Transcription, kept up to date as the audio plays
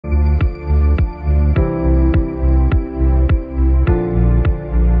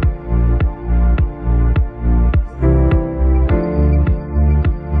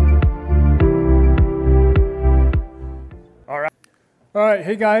All right,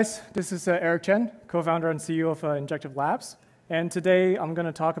 hey guys, this is Eric Chen, co-founder and CEO of Injective Labs, and today I'm going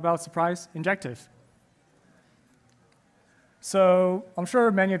to talk about surprise Injective. So I'm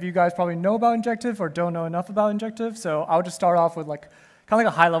sure many of you guys probably know about Injective or don't know enough about Injective, so I'll just start off with kind of like a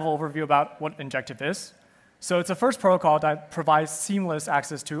high-level overview about what Injective is. So it's a first protocol that provides seamless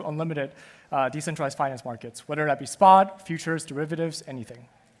access to unlimited decentralized finance markets, whether that be spot, futures, derivatives, anything.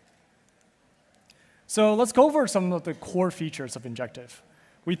 So let's go over some of the core features of Injective.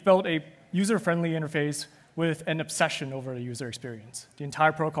 We've built a user-friendly interface with an obsession over the user experience. The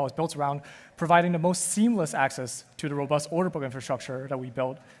entire protocol is built around providing the most seamless access to the robust order book infrastructure that we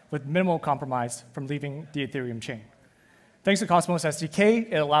built with minimal compromise from leaving the Ethereum chain. Thanks to Cosmos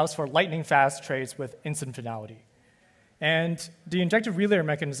SDK, it allows for lightning-fast trades with instant finality. And the Injective relayer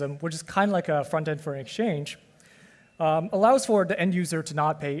mechanism, which is kind of like a front end for an exchange, allows for the end user to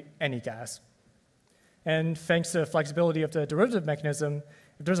not pay any gas. And thanks to the flexibility of the derivative mechanism,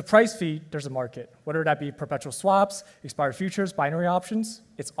 if there's a price feed, there's a market. Whether that be perpetual swaps, expired futures, binary options,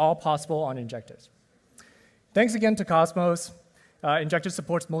 it's all possible on Injective. Thanks again to Cosmos, Injective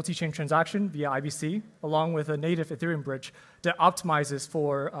supports multi-chain transaction via IBC, along with a native Ethereum bridge that optimizes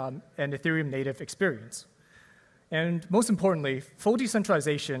for an Ethereum native experience. And most importantly, full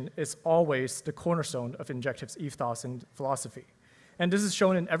decentralization is always the cornerstone of Injective's ethos and philosophy. And this is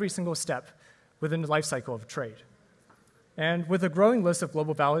shown in every single step within the lifecycle of a trade. And with a growing list of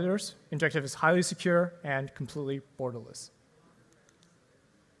global validators, Injective is highly secure and completely borderless.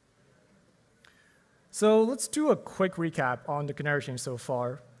 So let's do a quick recap on the Canary Chain so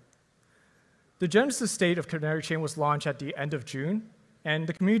far. The genesis state of Canary Chain was launched at the end of June, and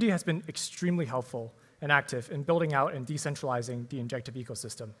the community has been extremely helpful and active in building out and decentralizing the Injective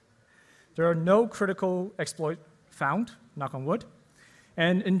ecosystem. There are no critical exploits found, knock on wood,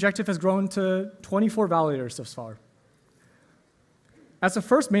 and Injective has grown to 24 validators thus far. As the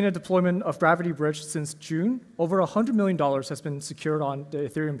first mainnet deployment of Gravity Bridge since June, over $100 million has been secured on the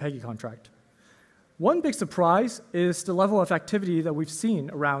Ethereum Peggy contract. One big surprise is the level of activity that we've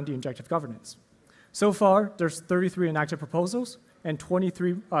seen around the Injective governance. So far, there's 33 inactive proposals and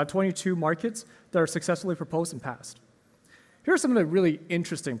 22 markets that are successfully proposed and passed. Here are some of the really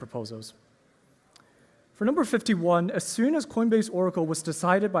interesting proposals. For number 51, as soon as Coinbase Oracle was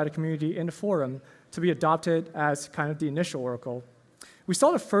decided by the community in the forum to be adopted as kind of the initial Oracle, we saw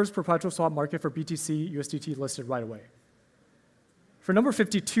the first perpetual swap market for BTC USDT listed right away. For number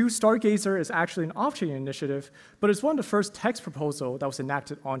 52, Stargazer is actually an off-chain initiative, but it's one of the first text proposal that was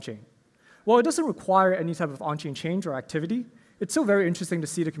enacted on-chain. While it doesn't require any type of on-chain change or activity, it's still very interesting to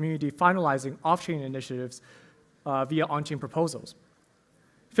see the community finalizing off-chain initiatives via on-chain proposals.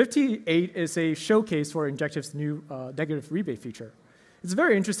 58 is a showcase for Injective's new negative rebate feature. It's a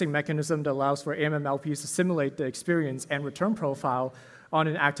very interesting mechanism that allows for AMM-LPs to simulate the experience and return profile on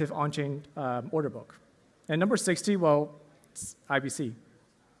an active on-chain order book. And number 60, well, it's IBC.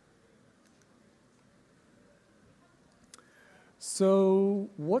 So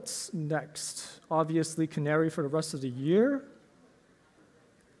what's next? Obviously, Canary for the rest of the year.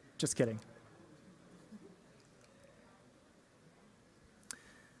 Just kidding.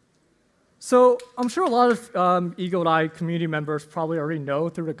 So I'm sure a lot of eagle-eyed community members probably already know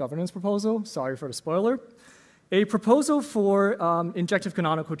through the governance proposal. Sorry for the spoiler. A proposal for Injective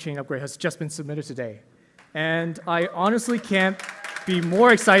Canonical Chain upgrade has just been submitted today. And I honestly can't be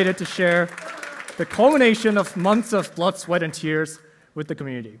more excited to share the culmination of months of blood, sweat, and tears with the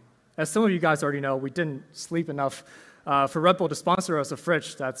community. As some of you guys already know, we didn't sleep enough for Red Bull to sponsor us a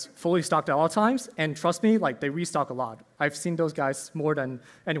fridge that's fully stocked at all times. And trust me, they restock a lot. I've seen those guys more than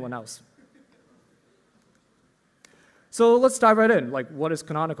anyone else. So let's dive right in. What is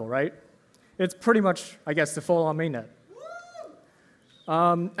Canonical, right? It's pretty much, I guess, the full-on mainnet.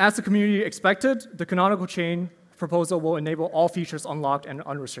 As the community expected, the Canonical Chain proposal will enable all features unlocked and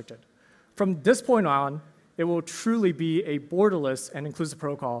unrestricted. From this point on, it will truly be a borderless and inclusive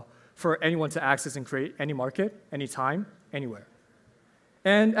protocol for anyone to access and create any market, anytime, anywhere.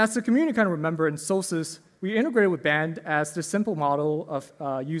 And as the community kind of remember in Solstice, we integrated with Band as the simple model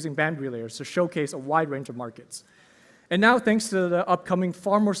of using Band relayers to showcase a wide range of markets. And now, thanks to the upcoming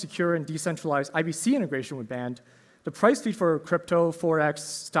far more secure and decentralized IBC integration with Band, the price feed for crypto, forex,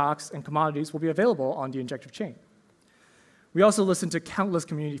 stocks, and commodities will be available on the Injective Chain. We also listened to countless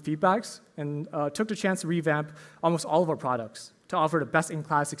community feedbacks and took the chance to revamp almost all of our products to offer the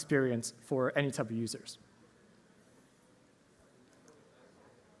best-in-class experience for any type of users.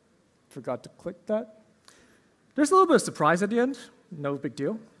 Forgot to click that. There's a little bit of surprise at the end, no big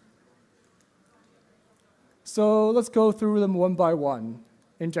deal. So let's go through them one by one.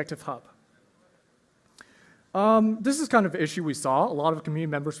 Injective Hub. This is kind of an issue we saw. A lot of community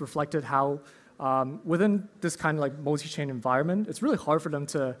members reflected how within this kind of like multi-chain environment, it's really hard for them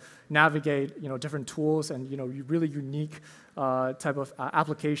to navigate different tools and really unique type of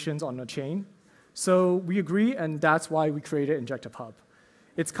applications on a chain. So we agree, and that's why we created Injective Hub.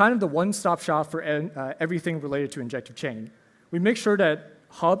 It's kind of the one-stop shop for everything related to Injective Chain. We make sure that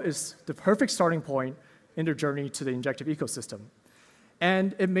Hub is the perfect starting point in their journey to the Injective ecosystem.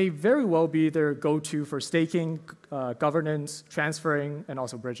 And it may very well be their go-to for staking, governance, transferring, and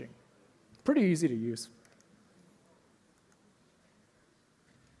also bridging. Pretty easy to use.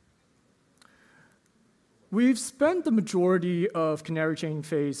 We've spent the majority of Canary Chain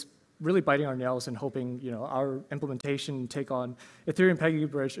phase really biting our nails and hoping our implementation take on Ethereum Peggy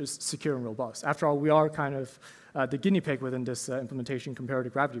Bridge is secure and robust. After all, we are kind of the guinea pig within this implementation compared to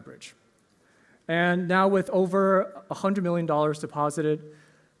Gravity Bridge. And now with over $100 million deposited,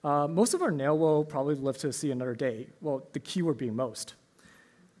 most of our nail will probably live to see another day. Well, the keyword being most.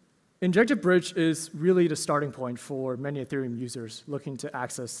 Injective Bridge is really the starting point for many Ethereum users looking to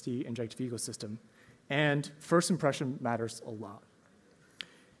access the Injective ecosystem. And first impression matters a lot.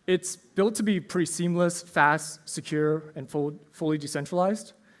 It's built to be pretty seamless, fast, secure, and fully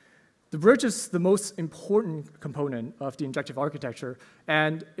decentralized. The bridge is the most important component of the Injective architecture,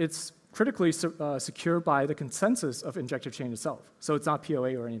 and it's critically secured by the consensus of Injective Chain itself. So it's not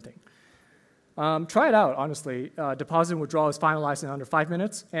POA or anything. Try it out, honestly. Deposit and withdrawal is finalized in under 5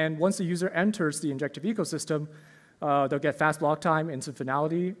 minutes, and once the user enters the Injective ecosystem, they'll get fast block time, instant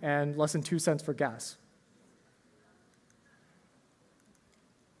finality, and less than 2 cents for gas.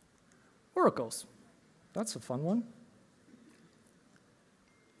 Oracles. That's a fun one.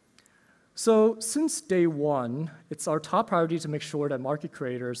 So since day one, it's our top priority to make sure that market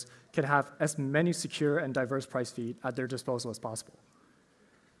creators can have as many secure and diverse price feed at their disposal as possible.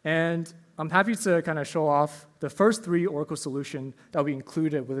 And I'm happy to kind of show off the first 3 Oracle solutions that we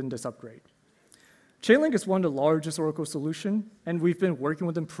included within this upgrade. Chainlink is one of the largest Oracle solutions, and we've been working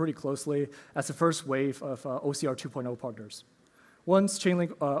with them pretty closely as the first wave of OCR 2.0 partners. Once Chainlink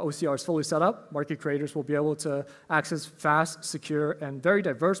OCR is fully set up, market creators will be able to access fast, secure, and very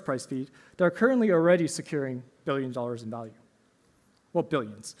diverse price feed that are currently already securing billions of dollars in value. Well,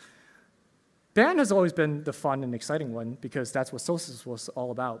 billions. BAN has always been the fun and exciting one because that's what Solstice was all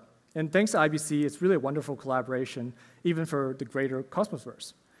about. And thanks to IBC, it's really a wonderful collaboration, even for the greater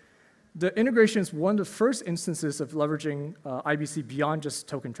Cosmoverse. The integration is one of the first instances of leveraging IBC beyond just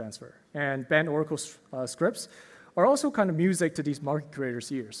token transfer. And BAN Oracle scripts are also kind of music to these market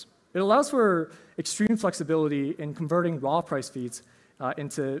creators' ears. It allows for extreme flexibility in converting raw price feeds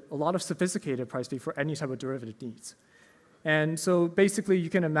into a lot of sophisticated price feed for any type of derivative needs. And so basically, you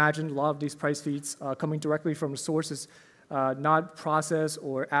can imagine a lot of these price feeds coming directly from sources not processed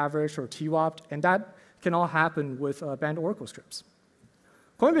or averaged or TWAPed, and that can all happen with BAN Oracle scripts.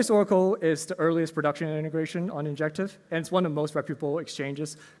 Coinbase Oracle is the earliest production integration on Injective, and it's one of the most reputable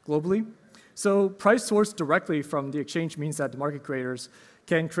exchanges globally. So price sourced directly from the exchange means that the market creators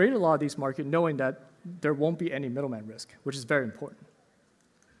can create a lot of these markets knowing that there won't be any middleman risk, which is very important.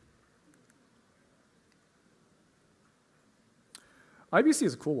 IBC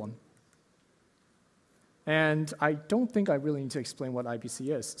is a cool one. And I don't think I really need to explain what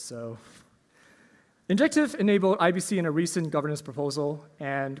IBC is. So Injective enabled IBC in a recent governance proposal,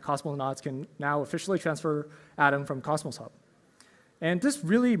 and Cosmonauts can now officially transfer Atom from Cosmos Hub. And this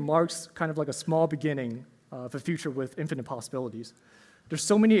really marks kind of like a small beginning of a future with infinite possibilities. There's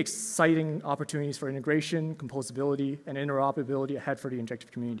so many exciting opportunities for integration, composability, and interoperability ahead for the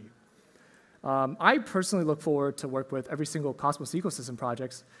Injective community. I personally look forward to work with every single Cosmos ecosystem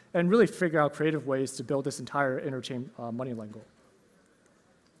projects and really figure out creative ways to build this entire interchain money lending.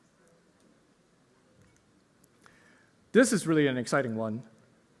 This is really an exciting one.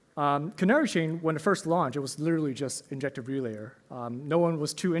 Canary Chain, when it first launched, it was literally just Injective Relayer. No one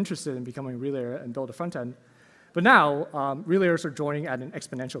was too interested in becoming a relayer and build a front end. But now, relayers are joining at an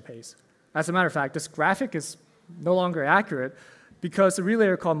exponential pace. As a matter of fact, this graphic is no longer accurate because a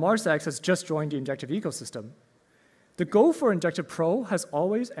relayer called MarsX has just joined the Injective ecosystem. The goal for Injective Pro has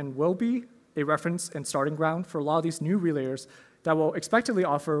always and will be a reference and starting ground for a lot of these new relayers that will expectedly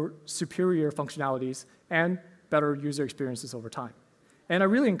offer superior functionalities and better user experiences over time. And I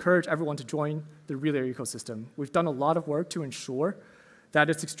really encourage everyone to join the relayer ecosystem. We've done a lot of work to ensure that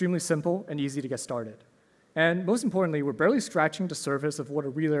it's extremely simple and easy to get started. And most importantly, we're barely scratching the surface of what a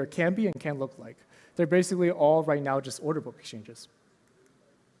relayer can be and can look like. They're basically all right now just order book exchanges.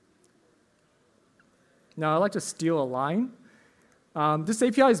 Now, I'd like to steal a line. This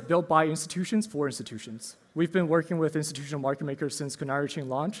API is built by institutions for institutions. We've been working with institutional market makers since Canary Chain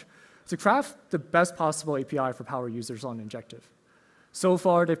launch. to craft the best possible API for power users on Injective. So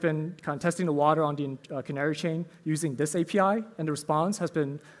far, they've been kind of testing the water on the Canary Chain using this API, and the response has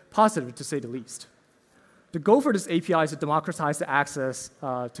been positive, to say the least. The goal for this API is to democratize the access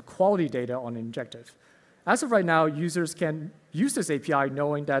to quality data on Injective. As of right now, users can use this API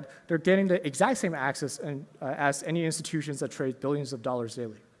knowing that they're getting the exact same access as any institutions that trade billions of dollars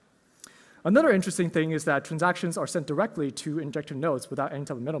daily. Another interesting thing is that transactions are sent directly to Injective nodes without any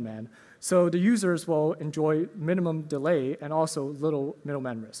type of middleman, so the users will enjoy minimum delay and also little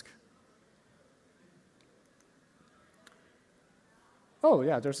middleman risk. Oh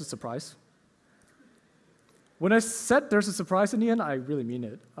yeah, there's a surprise. When I said there's a surprise in the end, I really mean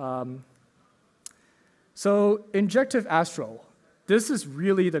it. So Injective Astro, this is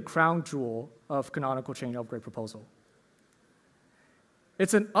really the crown jewel of Canonical Chain upgrade proposal.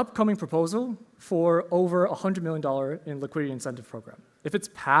 It's an upcoming proposal for over $100 million in liquidity incentive program. If it's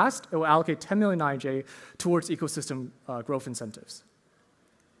passed, it will allocate 10 million INJ towards ecosystem growth incentives.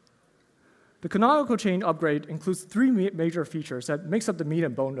 The Canonical Chain upgrade includes 3 major features that makes up the meat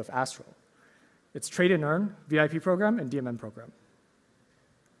and bone of Astro. It's trade and earn, VIP program, and DMM program.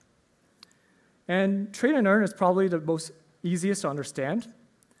 And trade and earn is probably the most easiest to understand.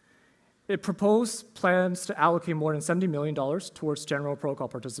 It proposed plans to allocate more than $70 million towards general protocol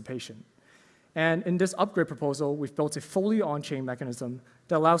participation. And in this upgrade proposal, we've built a fully on-chain mechanism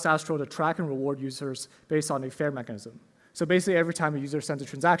that allows Astro to track and reward users based on a fair mechanism. So basically, every time a user sends a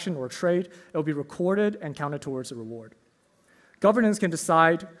transaction or a trade, it will be recorded and counted towards a reward. Governance can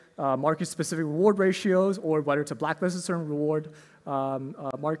decide market-specific reward ratios or whether to blacklist a certain reward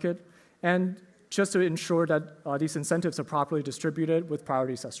market, and just to ensure that these incentives are properly distributed with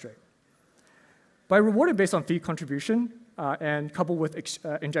priorities set straight. By rewarding based on fee contribution and coupled with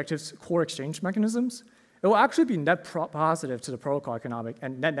Injective's core exchange mechanisms, it will actually be net positive to the protocol economic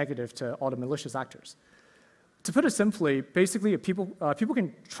and net negative to all the malicious actors. To put it simply, basically, people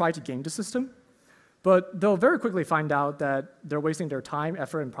can try to game the system, but they'll very quickly find out that they're wasting their time,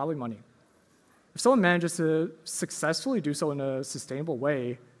 effort, and probably money. If someone manages to successfully do so in a sustainable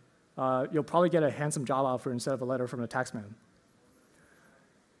way, you'll probably get a handsome job offer instead of a letter from the taxman.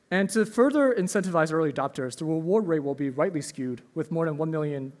 And to further incentivize early adopters, the reward rate will be rightly skewed, with more than 1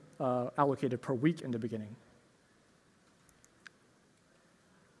 million allocated per week in the beginning.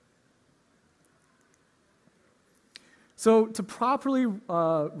 So to properly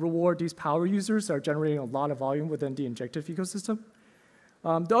reward these power users that are generating a lot of volume within the Injective ecosystem,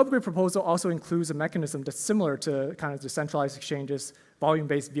 the upgrade proposal also includes a mechanism that's similar to kind of decentralized exchanges,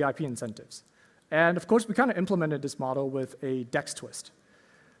 volume-based VIP incentives. And of course, we kind of implemented this model with a DEX twist.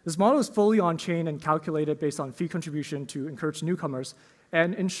 This model is fully on-chain and calculated based on fee contribution to encourage newcomers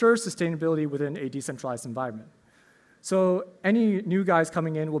and ensures sustainability within a decentralized environment. So any new guys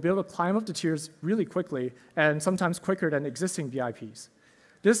coming in will be able to climb up the tiers really quickly and sometimes quicker than existing VIPs.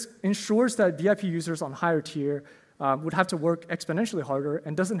 This ensures that VIP users on higher tier would have to work exponentially harder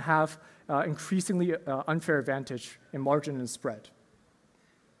and doesn't have increasingly unfair advantage in margin and spread.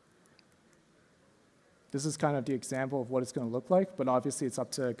 This is kind of the example of what it's going to look like, but obviously it's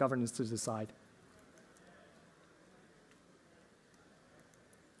up to governance to decide.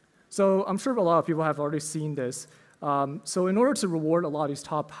 So I'm sure a lot of people have already seen this. So in order to reward a lot of these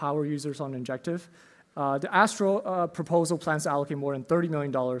top power users on Injective, the Astro proposal plans to allocate more than $30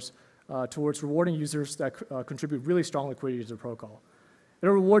 million towards rewarding users that contribute really strong liquidity to the protocol.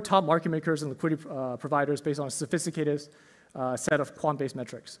 It'll reward top market makers and liquidity providers based on a sophisticated set of quant-based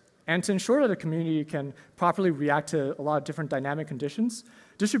metrics. And to ensure that the community can properly react to a lot of different dynamic conditions,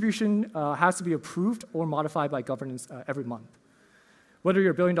 distribution has to be approved or modified by governance every month. Whether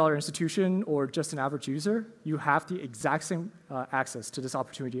you're a billion-dollar institution or just an average user, you have the exact same access to this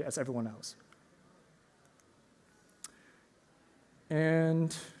opportunity as everyone else.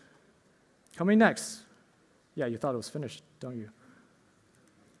 And coming next, yeah, you thought it was finished, don't you?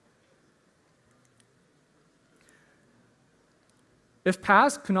 If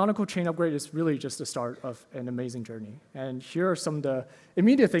passed, Canonical Chain upgrade is really just the start of an amazing journey. And here are some of the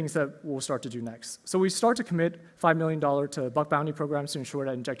immediate things that we'll start to do next. So we start to commit $5 million to bug bounty programs to ensure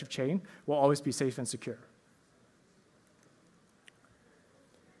that Injective Chain will always be safe and secure.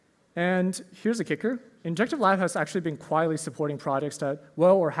 And here's a kicker. Injective Lab has actually been quietly supporting projects that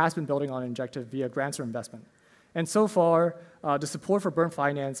will or has been building on Injective via grants or investment. And so far, the support for Burn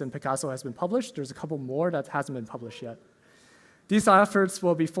Finance and Picasso has been published. There's a couple more that hasn't been published yet. These efforts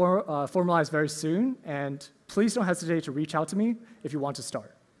will be formalized very soon, and please don't hesitate to reach out to me if you want to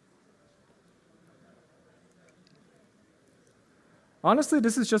start. Honestly,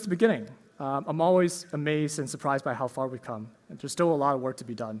 this is just the beginning. I'm always amazed and surprised by how far we've come, and there's still a lot of work to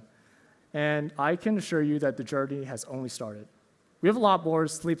be done. and I can assure you that the journey has only started. We have a lot more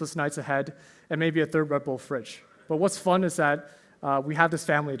sleepless nights ahead and maybe a third Red Bull fridge. But what's fun is that we have this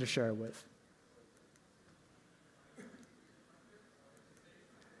family to share it with.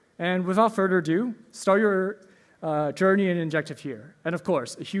 And without further ado, start your journey in Injective here. And of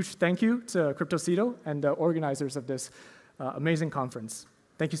course, a huge thank you to CryptoCito and the organizers of this amazing conference.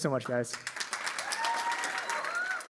 Thank you so much, guys.